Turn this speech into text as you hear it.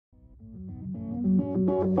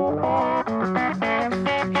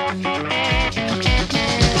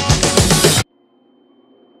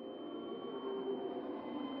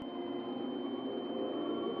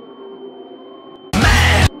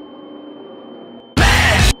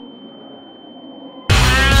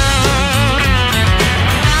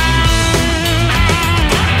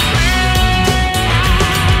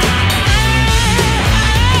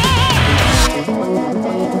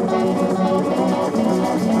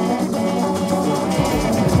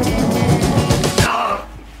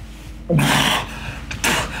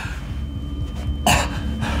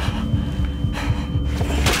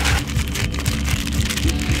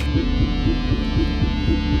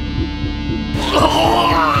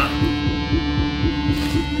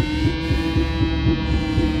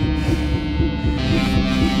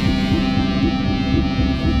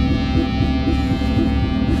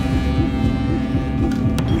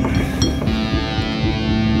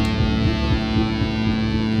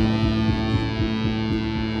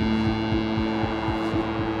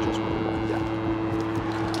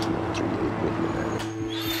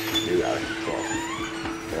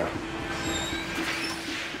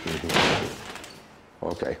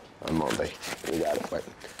Okay, on Monday. You got it, but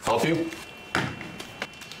help you?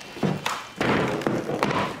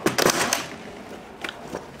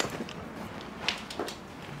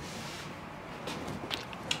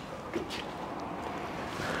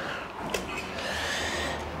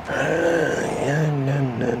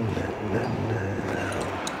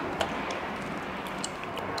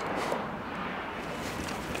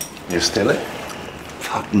 You steal it?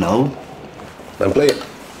 Fuck no. Then play it.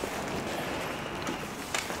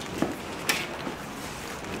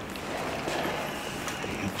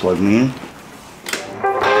 You plug me in?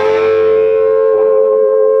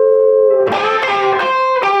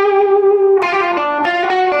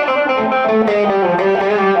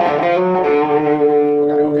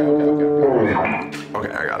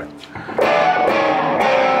 Okay, I got it.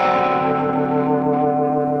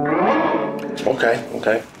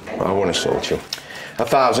 Okay. I won't insult you.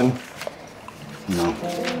 1,000. No.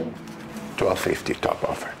 1250 top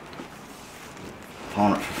offer.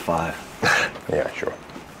 Pawn it for 5. Yeah, sure.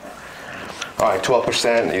 All right,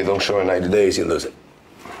 12%. You don't show in 90 days, you lose it.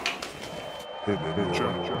 Hey, baby,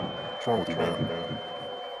 Chuck. What's wrong with you, man?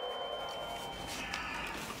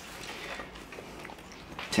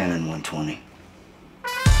 10 and 120.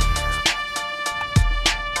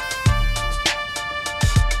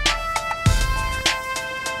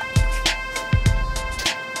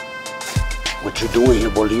 What you doing here,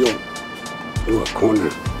 Bolillo? You a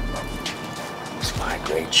corner. It's my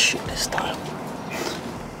great shit this time.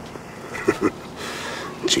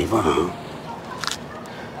 Chiva, huh?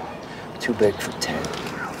 Too big for 10.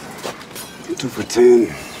 2 for 10.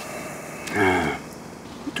 Ah,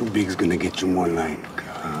 too big's gonna get you more like.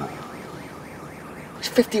 It's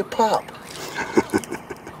 50 a pop.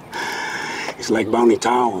 It's like bounty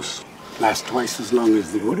towels. Last twice as long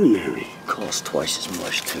as the ordinary. Costs twice as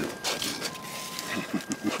much, too.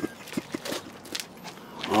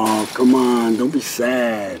 Oh, come on, don't be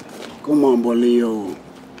sad. Come on, Bolillo.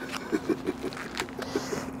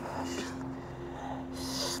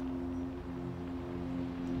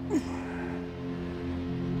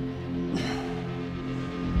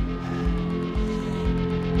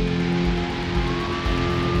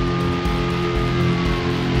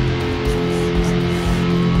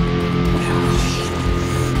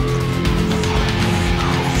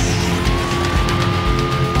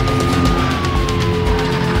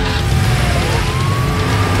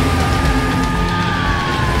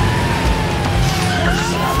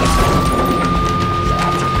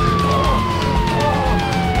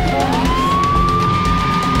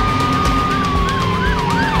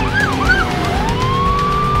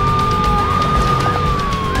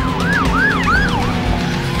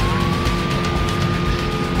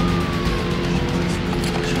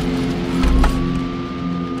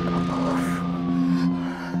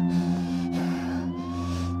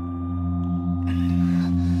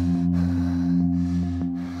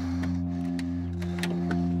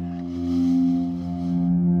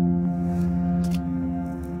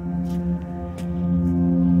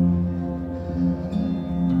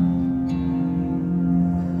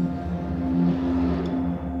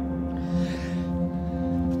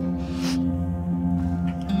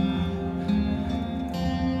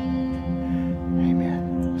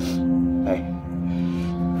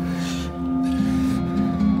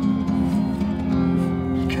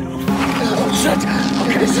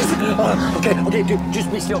 Okay, dude, just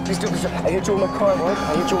be still, be still. I hit you with my car, right?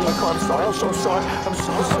 I hit you with my car. I'm sorry. I'm so sorry. I'm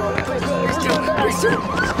so sorry. Be still.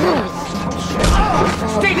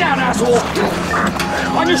 Stay down, asshole.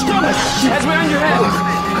 On your stomach! Head behind your head!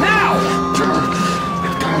 Now!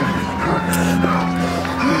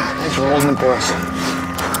 Thanks for holding it for us.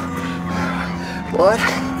 What?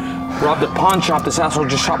 Robbed a pawn shop. This asshole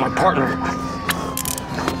just shot my partner.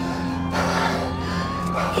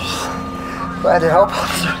 Glad to help,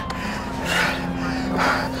 officer.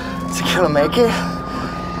 Is he gonna make it?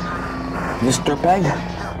 This dirtbag?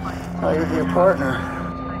 Oh, you're your partner.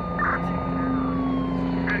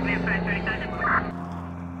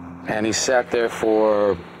 And he sat there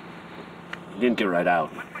for... He didn't get right out.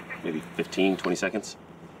 Maybe 15, 20 seconds.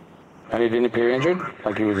 And he didn't appear injured?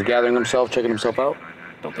 Like he was gathering himself, checking himself out?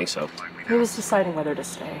 Don't think so. He was deciding whether to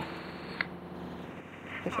stay.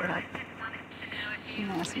 If you're help. I'm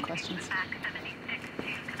gonna ask some questions.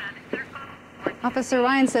 Officer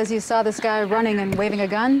Ryan says you saw this guy running and waving a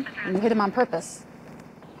gun, and you hit him on purpose.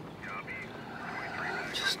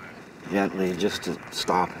 Just gently, just to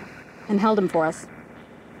stop him. And held him for us.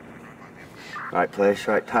 Right place,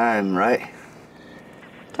 right time, right?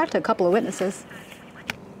 Talked to a couple of witnesses.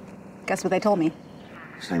 Guess what they told me?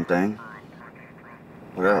 Same thing.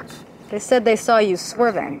 What else? They said they saw you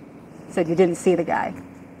swerving. Said you didn't see the guy.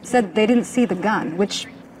 Said they didn't see the gun, which,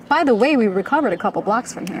 by the way, we recovered a couple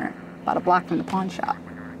blocks from here. About a block from the pawn shop.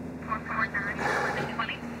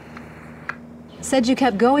 Said you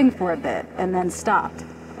kept going for a bit and then stopped.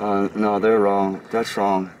 No, they're wrong. That's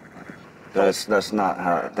wrong. That's not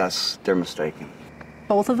how, they're mistaken.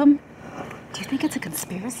 Both of them? Do you think it's a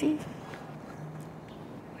conspiracy?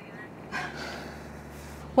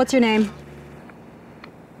 What's your name?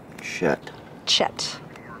 Chet. Chet.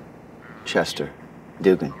 Chester.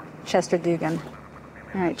 Dugan. Chester Dugan.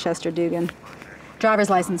 All right, Chester Dugan. Driver's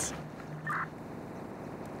license.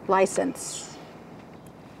 License.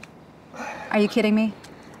 Are you kidding me?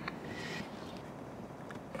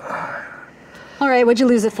 All right, what'd you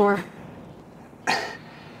lose it for?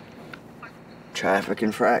 Traffic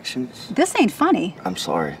infractions. This ain't funny. I'm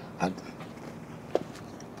sorry. I'm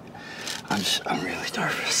really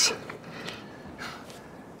nervous.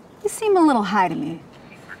 You seem a little high to me.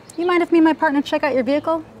 You mind if me and my partner check out your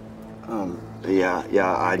vehicle?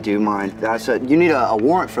 Yeah, I do mind. You need a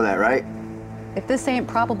warrant for that, right? If this ain't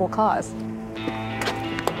probable cause.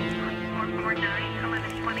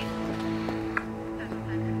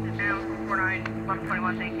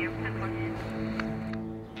 Thank you.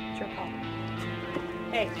 It's your call.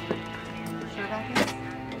 Hey. Sure about this?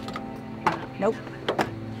 Nope.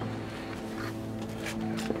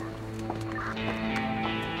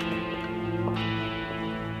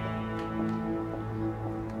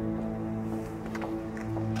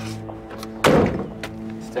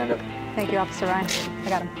 Stand up. Thank you, Officer Ryan. I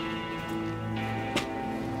got him.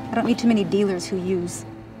 I don't need too many dealers who use.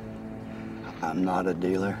 I'm not a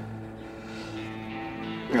dealer.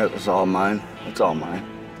 It was all mine. It's all mine.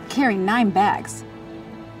 Carrying 9 bags.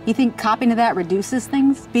 You think copying to that reduces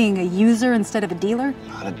things? Being a user instead of a dealer?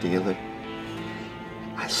 Not a dealer.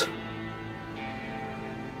 I swear.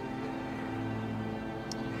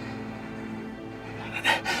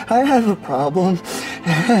 I have a problem.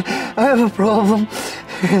 I have a problem.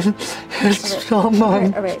 It's all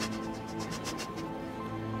mine. All right.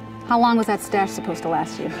 How long was that stash supposed to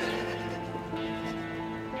last you?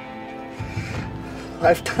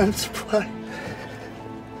 Lifetime supply.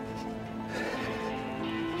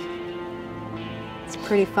 It's a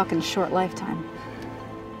pretty fucking short lifetime.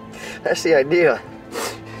 That's the idea.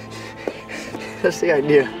 That's the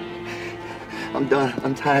idea. I'm done.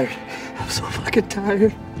 I'm tired. I'm so fucking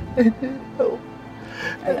tired.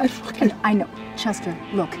 I know. Chester,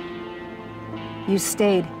 look. You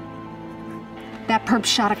stayed. That perp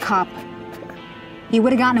shot a cop. He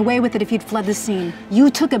would have gotten away with it if you'd fled the scene. You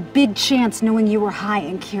took a big chance knowing you were high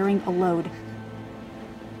and carrying a load.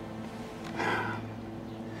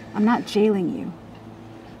 I'm not jailing you.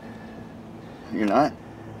 You're not?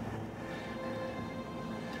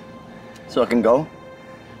 So I can go?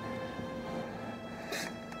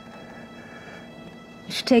 I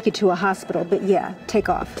should take you to a hospital, but yeah, take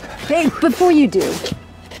off. Hey, before you do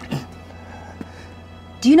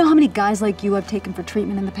you know how many guys like you I've taken for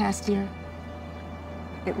treatment in the past year?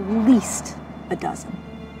 At least a dozen.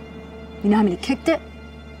 You know how many kicked it?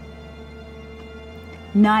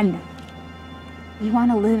 None. You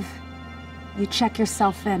want to live, you check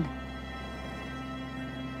yourself in.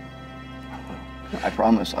 I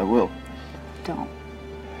promise I will. Don't.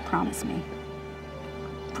 Promise me.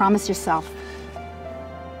 Promise yourself.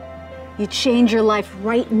 You change your life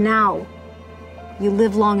right now. You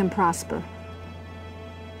live long and prosper.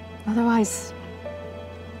 Otherwise,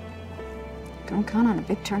 don't count on a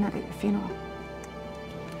big turnout at your funeral.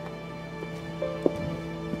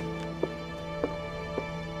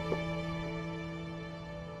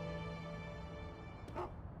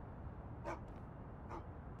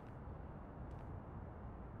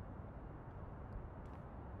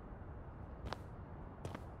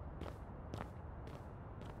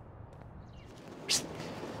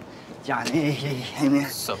 John, hey, man.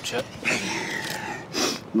 What's up, Chet? I'm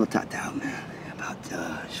a little tapped out, man. About,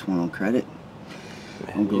 just want on credit.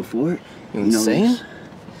 Man, I'll go for it. You insane?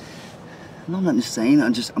 No, I'm not insane.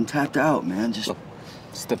 I'm tapped out, man. Just look,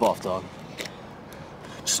 step off, dog.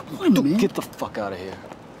 Just one, man. Get the fuck out of here.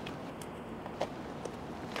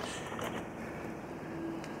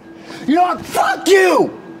 You know what? Fuck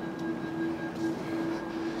you!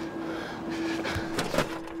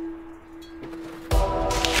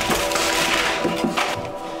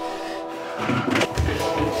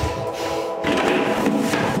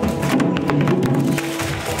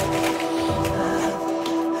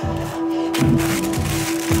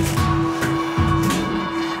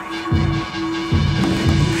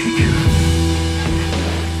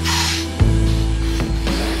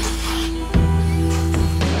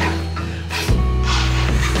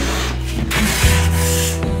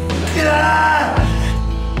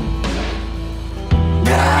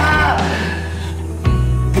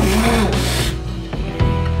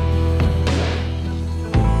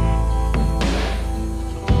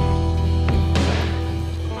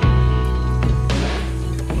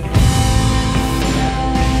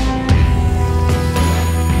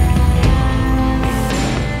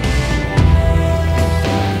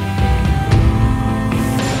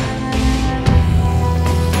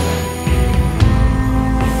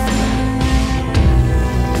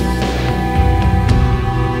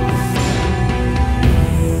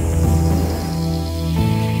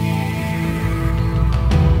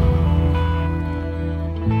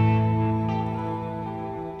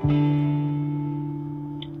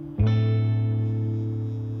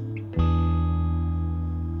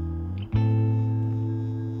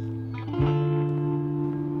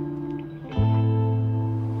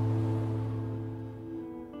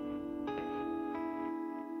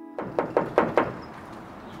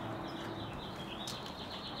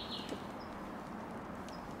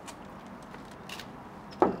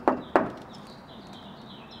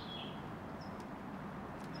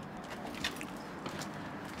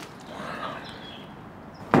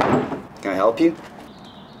 Can I help you?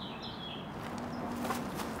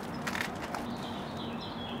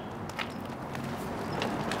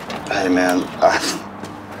 Hey, man, I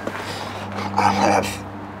don't have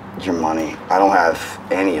your money. I don't have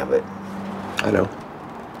any of it. I know.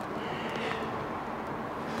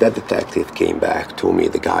 That detective came back, told me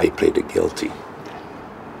the guy pleaded guilty.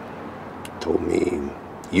 Told me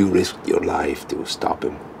you risked your life to stop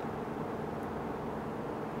him.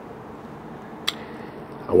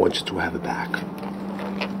 I want you to have it back.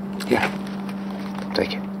 Here,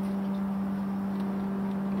 take it.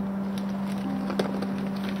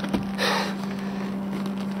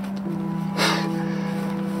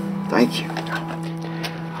 Thank you.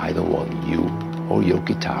 I don't want you or your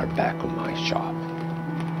guitar back on my shop.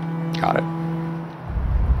 Got it?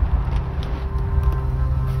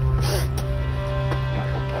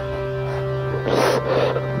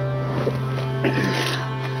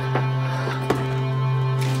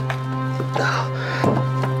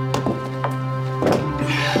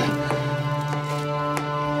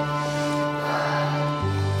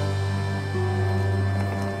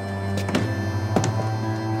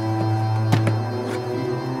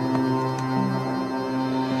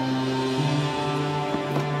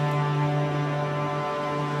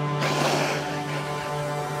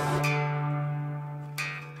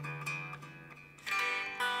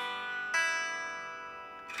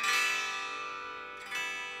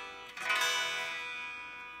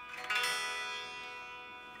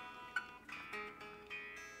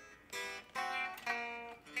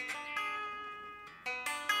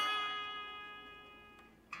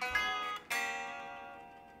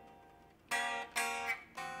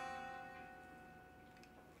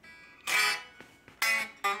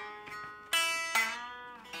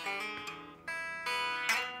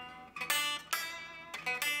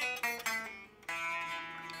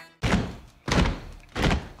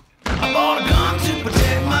 I bought a gun to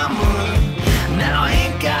protect my money. Now I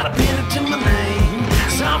ain't got a penny to my name.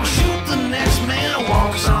 So I'ma shoot the next man who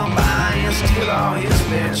walks on by and steal all his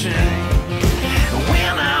spare change.